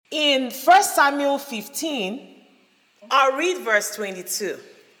In 1 Samuel 15, I'll read verse 22.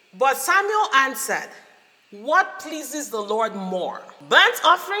 But Samuel answered, what pleases the Lord more, burnt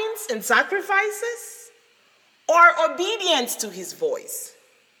offerings and sacrifices, or obedience to his voice?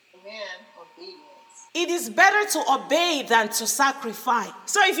 Amen. Obedience. It is better to obey than to sacrifice.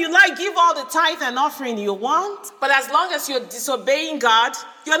 So if you like, give all the tithe and offering you want, but as long as you're disobeying God,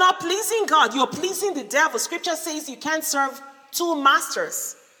 you're not pleasing God, you're pleasing the devil. Scripture says you can't serve two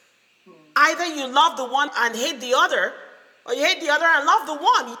masters. Either you love the one and hate the other, or you hate the other and love the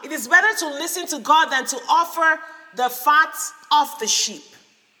one. It is better to listen to God than to offer the fat of the sheep.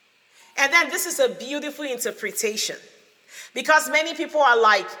 And then this is a beautiful interpretation. Because many people are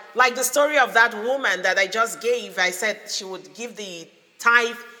like the story of that woman that I just gave. I said she would give the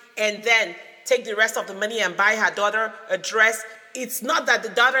tithe and then take the rest of the money and buy her daughter a dress. It's not that the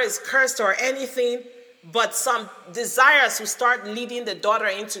daughter is cursed or anything, but some desires will start leading the daughter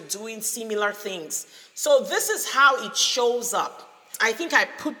into doing similar things. So this is how it shows up. I think I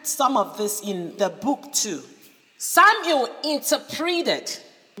put some of this in the book too. Samuel interpreted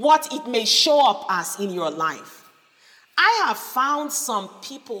what it may show up as in your life. I have found some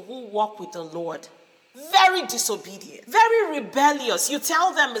people who walk with the Lord very disobedient, very rebellious. You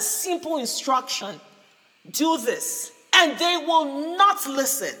tell them a simple instruction, do this, and they will not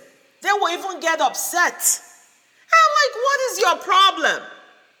listen. They will even get upset. I'm like, what is your problem?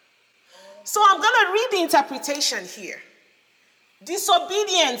 So I'm going to read the interpretation here.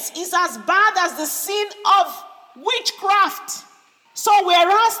 Disobedience is as bad as the sin of witchcraft. So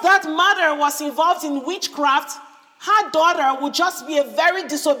whereas that mother was involved in witchcraft, her daughter would just be a very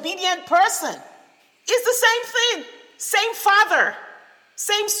disobedient person. It's the same thing, same father,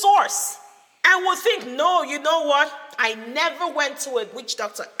 same source. And would think, no, you know what? I never went to a witch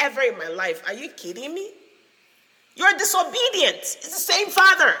doctor ever in my life. Are you kidding me? You're disobedient. It's the same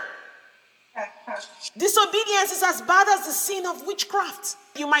father. Disobedience is as bad as the sin of witchcraft.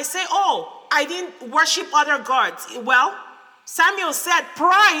 You might say, oh, I didn't worship other gods. Well, Samuel said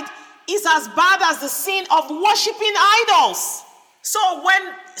pride is as bad as the sin of worshiping idols. So when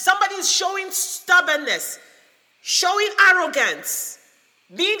somebody is showing stubbornness, showing arrogance,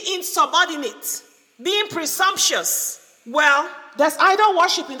 being insubordinate, being presumptuous, well, there's idol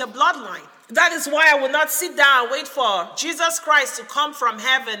worship in the bloodline. That is why I will not sit down and wait for Jesus Christ to come from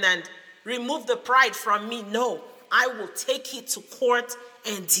heaven and remove the pride from me. No, I will take it to court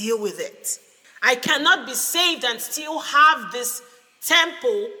and deal with it. I cannot be saved and still have this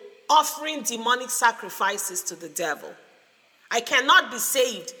temple offering demonic sacrifices to the devil. I cannot be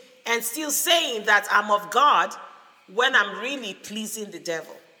saved and still saying that I'm of God when I'm really pleasing the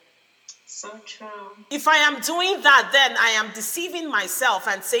devil. So true. If I am doing that, then I am deceiving myself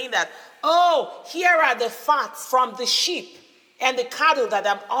and saying that, oh, here are the fats from the sheep and the cattle that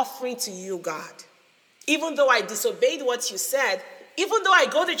I'm offering to you, God. Even though I disobeyed what you said, even though I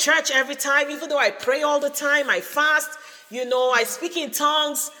go to church every time, even though I pray all the time, I fast, I speak in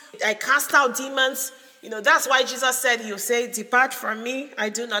tongues, I cast out demons. That's why Jesus said, he'll say, depart from me, I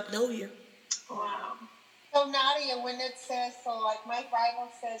do not know you. Wow. So Nadia, when it says, like my Bible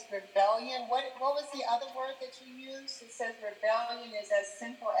says rebellion, what was the other word that you used? It says rebellion is as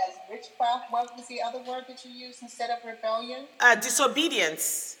simple as witchcraft. What was the other word that you used instead of rebellion?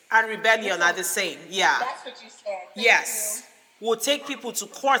 Disobedience and rebellion are the same. Yeah. That's what you said. Yes. We'll take people to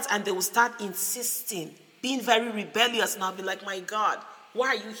court and they will start insisting, being very rebellious, and I'll be like, my God, why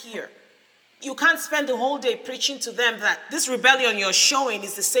are you here? You can't spend the whole day preaching to them that this rebellion you're showing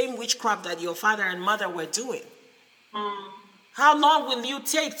is the same witchcraft that your father and mother were doing. How long will you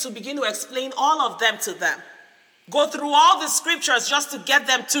take to begin to explain all of them to them? Go through all the scriptures just to get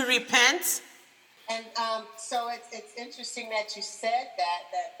them to repent? And so it's interesting that you said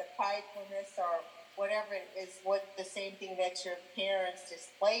that the pridefulness or whatever is what the same thing that your parents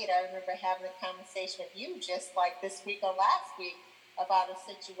displayed. I remember having a conversation with you just like this week or last week about a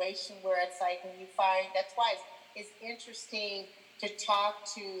situation where it's like when you find, that's why it's interesting to talk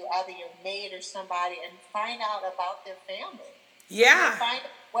to either your maid or somebody and find out about their family. Yeah. Find out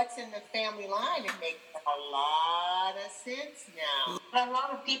what's in the family line. It makes a lot of sense now. But a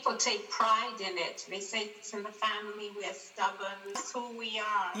lot of people take pride in it. They say it's in the family, we're stubborn, that's who we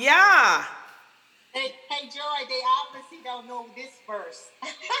are. Yeah. Hey, Joy, they obviously don't know this verse.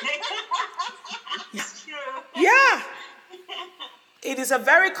 It's true. Yeah. It is a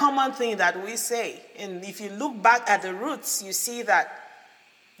very common thing that we say. And if you look back at the roots, you see that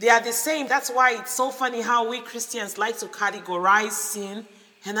they are the same. That's why it's so funny how we Christians like to categorize sin.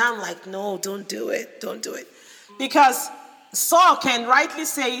 And I'm like, no, don't do it. Don't do it. Because Saul can rightly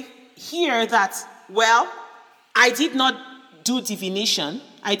say here that, well, I did not do divination.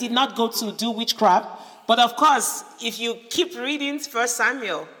 I did not go to do witchcraft. But of course, if you keep reading 1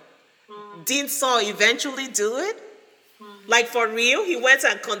 Samuel, didn't Saul eventually do it? Like for real? He went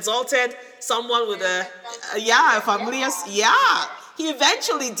and consulted someone with a familiar. Yeah, he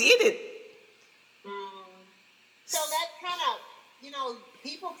eventually did it. So that kind of,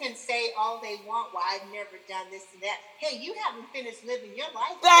 people can say all they want, well, I've never done this and that. Hey, you haven't finished living your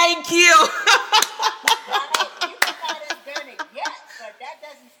life. Thank you. Right? You may not have done it yet, but that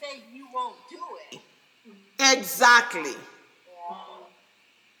doesn't say you won't do it. Exactly. Yeah.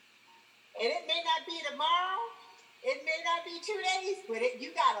 And it may not be tomorrow. It may not be 2 days, but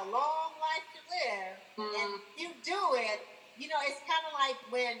you got a long life to live. And you do it. It's kind of like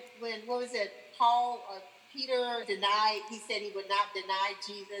when what was it, Peter denied, he said he would not deny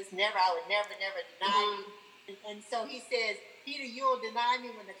Jesus. I would never deny you. And so he says, Peter, you'll deny me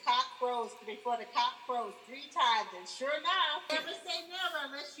when the cock crows, before the cock crows 3 times. And sure enough, never say never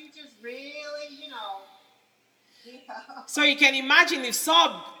unless you just really, So you can imagine if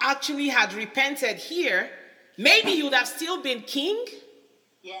Saul actually had repented here, maybe he would have still been king.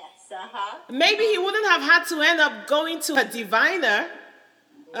 Yes, Maybe he wouldn't have had to end up going to a diviner,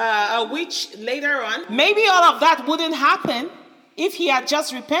 a witch later on. Maybe all of that wouldn't happen if he had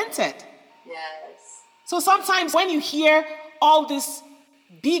just repented. Yes. So sometimes when you hear all these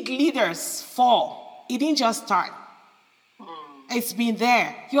big leaders fall, it didn't just start. It's been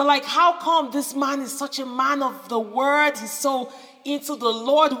there. You're like, how come this man is such a man of the word? He's so into the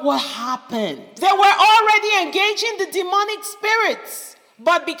Lord. What happened? They were already engaging the demonic spirits.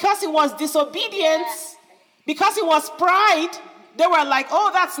 But because it was disobedience, because it was pride, they were like,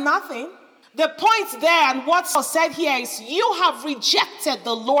 oh, that's nothing. The point there and what's said here is you have rejected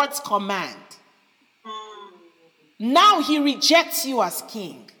the Lord's command. Now he rejects you as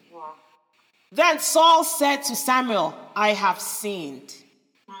king. Then Saul said to Samuel, I have sinned.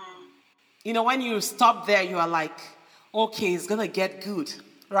 When you stop there, you are like, okay, it's going to get good,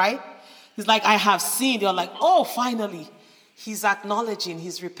 right? He's like, I have sinned. You're like, oh, finally. He's acknowledging,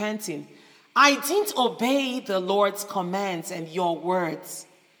 he's repenting. I didn't obey the Lord's commands and your words.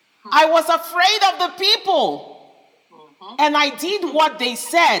 I was afraid of the people. And I did what they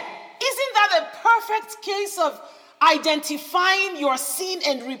said. Isn't that a perfect case of identifying your sin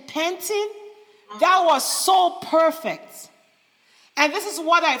and repenting? That was so perfect. And this is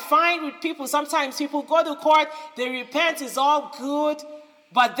what I find with people. Sometimes people go to court, they repent, it's all good,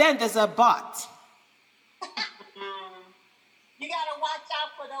 but then there's a but. You got to watch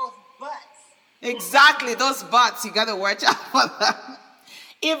out for those buts. Exactly, those buts, you got to watch out for them.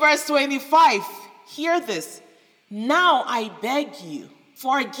 In verse 25, hear this. Now I beg you,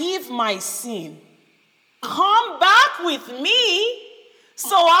 forgive my sin. Come back with me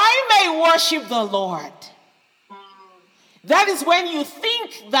so I may worship the Lord. That is when you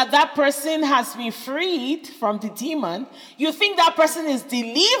think that person has been freed from the demon. You think that person is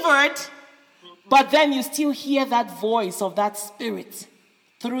delivered, but then you still hear that voice of that spirit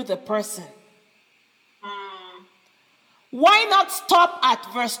through the person. Why not stop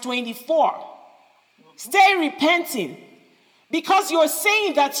at verse 24? Stay repenting. Because you're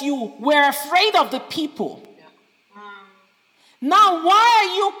saying that you were afraid of the people. Now, why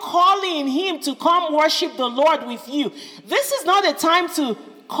are you calling him to come worship the Lord with you? This is not a time to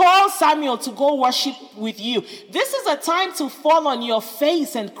call Samuel to go worship with you. This is a time to fall on your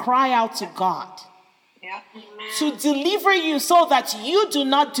face and cry out to God. To deliver you so that you do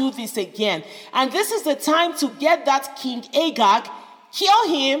not do this again. And this is the time to get that King Agag, kill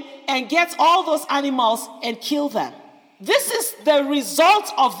him, and get all those animals and kill them. This is the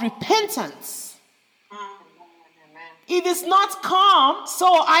result of repentance. It is not come so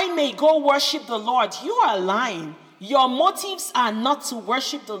I may go worship the Lord. You are lying. Your motives are not to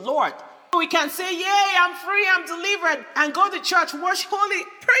worship the Lord. We can say, yay, I'm free, I'm delivered, and go to church, worship holy,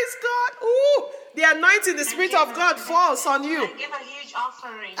 praise God. Ooh, the anointing, the Spirit of God falls on you. And give a huge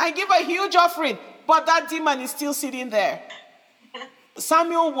offering. And give a huge offering. But that demon is still sitting there.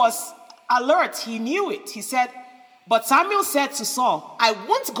 Samuel was alert. He knew it. He said, but Samuel said to Saul, I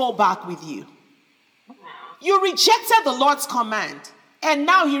won't go back with you. You rejected the Lord's command, and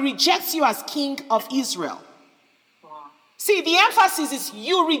now he rejects you as king of Israel. See, the emphasis is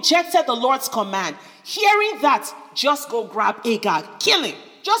you rejected the Lord's command. Hearing that, just go grab Agag, kill him.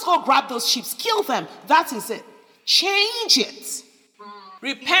 Just go grab those sheep, kill them. That is it. Change it.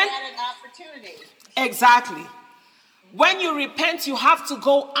 Repent. You had an opportunity. Exactly. When you repent, you have to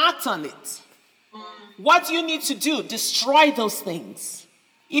go act on it. What do you need to do? Destroy those things.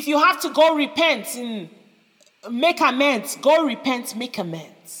 If you have to go repent and make amends, go repent, make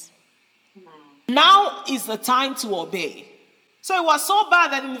amends. Now is the time to obey. So it was so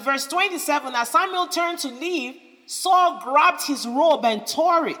bad that in verse 27, as Samuel turned to leave, Saul grabbed his robe and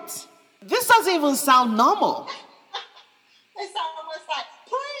tore it. This doesn't even sound normal. It's almost like,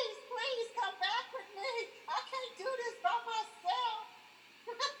 please come back with me. I can't do this by myself.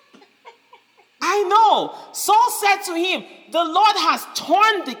 I know. Saul said to him, the Lord has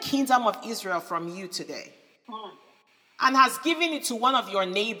torn the kingdom of Israel from you today and has given it to one of your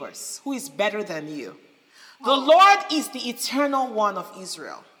neighbors who is better than you. The Lord is the eternal one of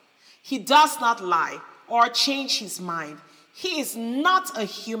Israel. He does not lie or change his mind. He is not a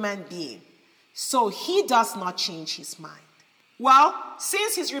human being, so he does not change his mind. Well,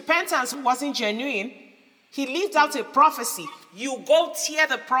 since his repentance wasn't genuine, he lived out a prophecy. You go tear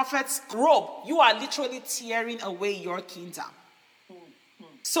the prophet's robe. You are literally tearing away your kingdom.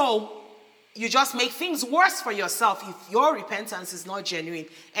 So you just make things worse for yourself if your repentance is not genuine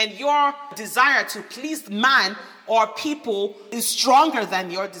and your desire to please man or people is stronger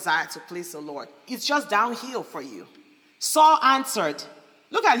than your desire to please the Lord. It's just downhill for you. Saul answered,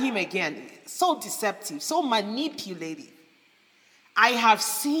 look at him again, so deceptive, so manipulative. I have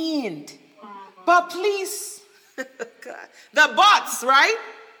sinned, but please, the buts, right?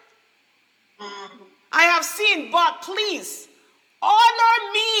 I have sinned, but please,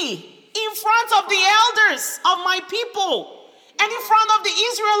 honor me in front of the elders of my people and in front of the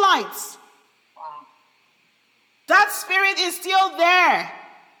Israelites. Wow. That spirit is still there.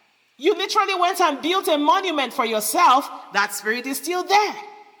 You literally went and built a monument for yourself. That spirit is still there.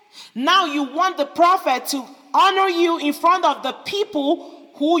 Now you want the prophet to honor you in front of the people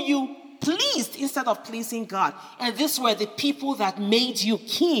who you pleased instead of pleasing God. And these were the people that made you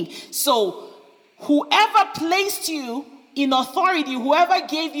king. So whoever placed you in authority, whoever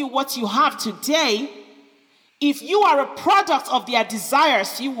gave you what you have today, if you are a product of their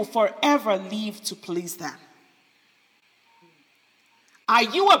desires, you will forever live to please them. Are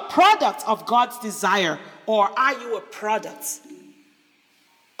you a product of God's desire, or are you a product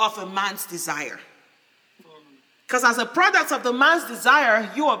of a man's desire? Because as a product of the man's desire,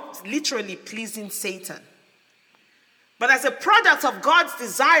 you are literally pleasing Satan. But as a product of God's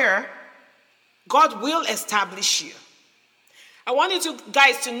desire, God will establish you. I want you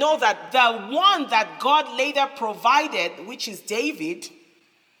guys to know that the one that God later provided, which is David,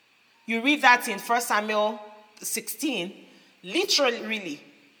 you read that in 1 Samuel 16, literally, really,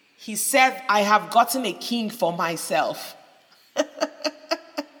 he said, I have gotten a king for myself.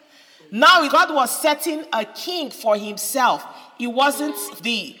 Now God was setting a king for himself. It wasn't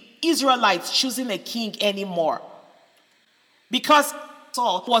the Israelites choosing a king anymore. Because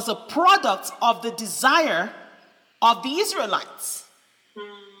Saul was a product of the desire of the Israelites.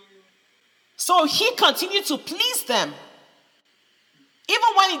 So he continued to please them. Even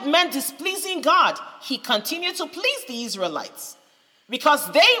when it meant displeasing God, he continued to please the Israelites. Because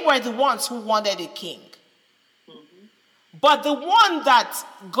they were the ones who wanted a king. But the one that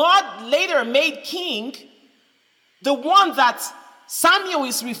God later made king, the one that Samuel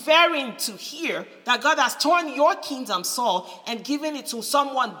is referring to here, that God has torn your kingdom, Saul, and given it to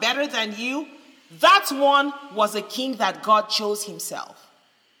someone better than you, that one was a king that God chose himself.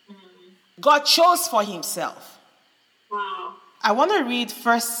 God chose for himself. Wow. I want to read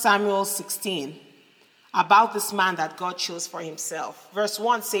 1 Samuel 16 about this man that God chose for himself. Verse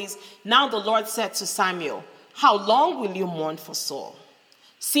 1 says, Now the Lord said to Samuel, How long will you mourn for Saul,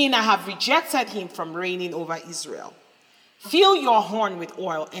 seeing I have rejected him from reigning over Israel? Fill your horn with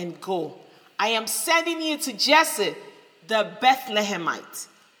oil and go. I am sending you to Jesse, the Bethlehemite.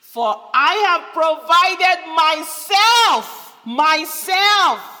 For I have provided myself,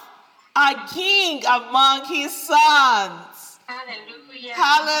 a king among his sons. Hallelujah.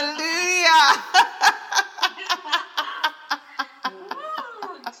 Hallelujah.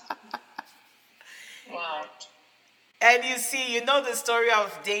 Wow. And you see, you know the story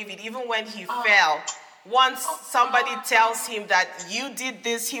of David, even when he fell. Once somebody tells him that you did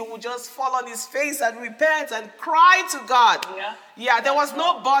this, he will just fall on his face and repent and cry to God. Yeah, there was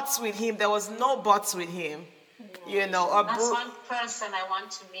no buts with him. You know, That's one person I want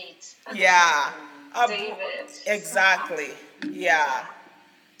to meet. yeah. David. Exactly. Yeah.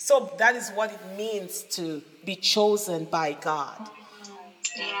 So that is what it means to be chosen by God.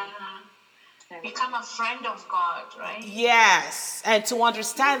 Yeah. Become a friend of God, right? Yes. And to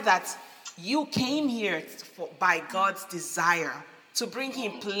understand that you came here by God's desire to bring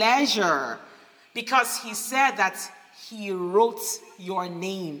him pleasure, because he said that he wrote your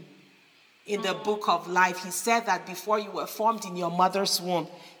name in the book of life. He said that before you were formed in your mother's womb,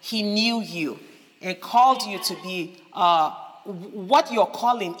 he knew you and called you to be what your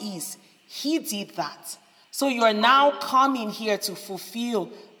calling is. He did that. So you are now coming here to fulfill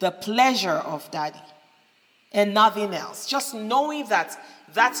the pleasure of Daddy and nothing else. Just knowing that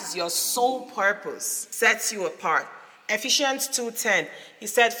that is your sole purpose sets you apart. Ephesians 2:10, he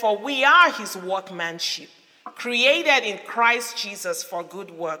said, for we are his workmanship, created in Christ Jesus for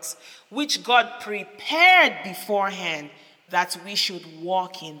good works, which God prepared beforehand that we should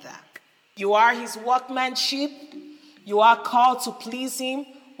walk in them. You are his workmanship. You are called to please him.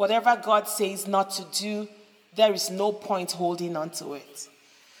 Whatever God says not to do, there is no point holding on to it.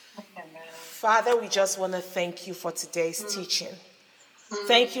 Father, we just want to thank you for today's teaching.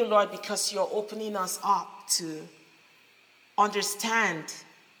 Thank you, Lord, because you're opening us up to understand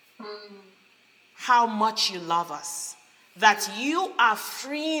how much you love us, that you are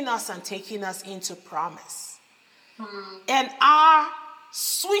freeing us and taking us into promise. And our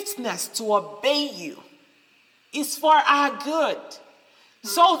sweetness to obey you is for our good,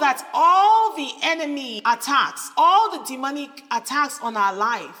 so that all the enemy attacks, all the demonic attacks on our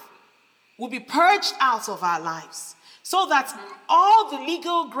life will be purged out of our lives, so that all the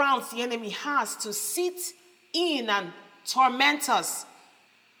legal grounds the enemy has to sit in and torment us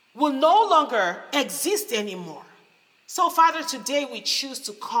will no longer exist anymore. So, Father, today we choose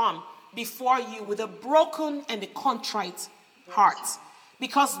to come before you with a broken and a contrite heart,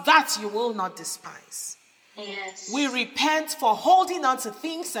 because that you will not despise. Yes. We repent for holding on to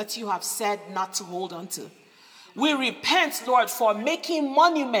things that you have said not to hold on to. We repent, Lord, for making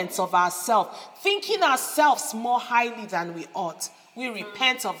monuments of ourselves, thinking ourselves more highly than we ought. We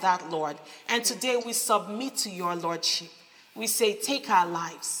repent of that, Lord. And today we submit to your lordship. We say, take our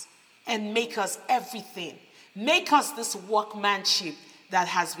lives and make us everything. Make us this workmanship that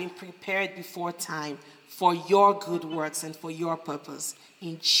has been prepared before time for your good works and for your purpose.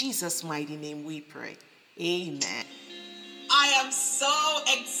 In Jesus' mighty name we pray. Amen. I am so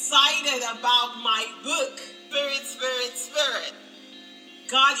excited about my book, Spirit, Spirit, Spirit.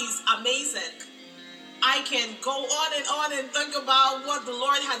 God is amazing. I can go on and think about what the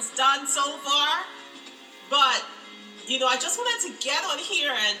Lord has done so far. But, I just wanted to get on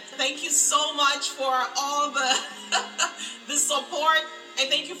here and thank you so much for all the, the support. And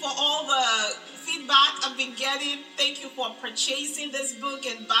thank you for all the feedback I've been getting. Thank you for purchasing this book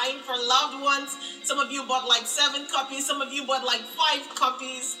and buying for loved ones. Some of you bought like 7 copies. Some of you bought like 5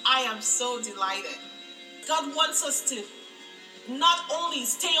 copies. I am so delighted. God wants us to not only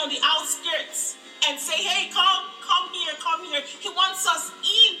stay on the outskirts and say, hey, come here. He wants us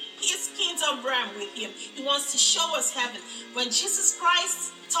in his kingdom realm with him. He wants to show us heaven. When Jesus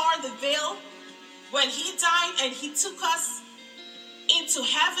Christ tore the veil, when he died and he took us into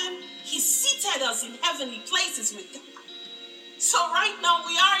heaven, he seated us in heavenly places with God. So right now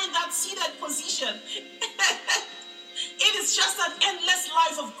we are in that seated position. It is just an endless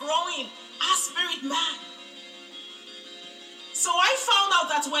life of growing our spirit man. So I found out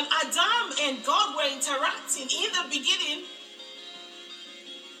that when Adam and God were interacting in the beginning,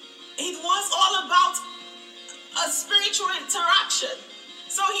 it was all about a spiritual interaction.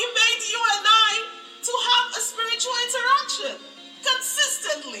 So he made you and I to have a spiritual interaction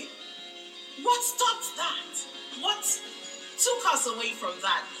consistently. What stopped that? What took us away from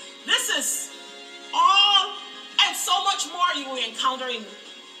that? This is all and so much more you will encounter in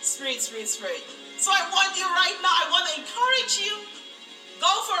Spirit. So I want you right now, I want to encourage you. Go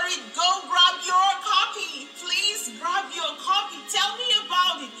for it. Go grab your copy. Please grab your copy. Tell me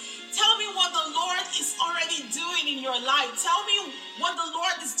about it. Tell me what the Lord is already doing in your life. Tell me what the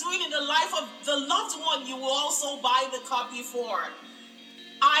Lord is doing in the life of the loved one you will also buy the copy for.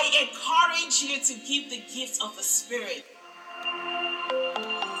 I encourage you to give the gift of the Spirit.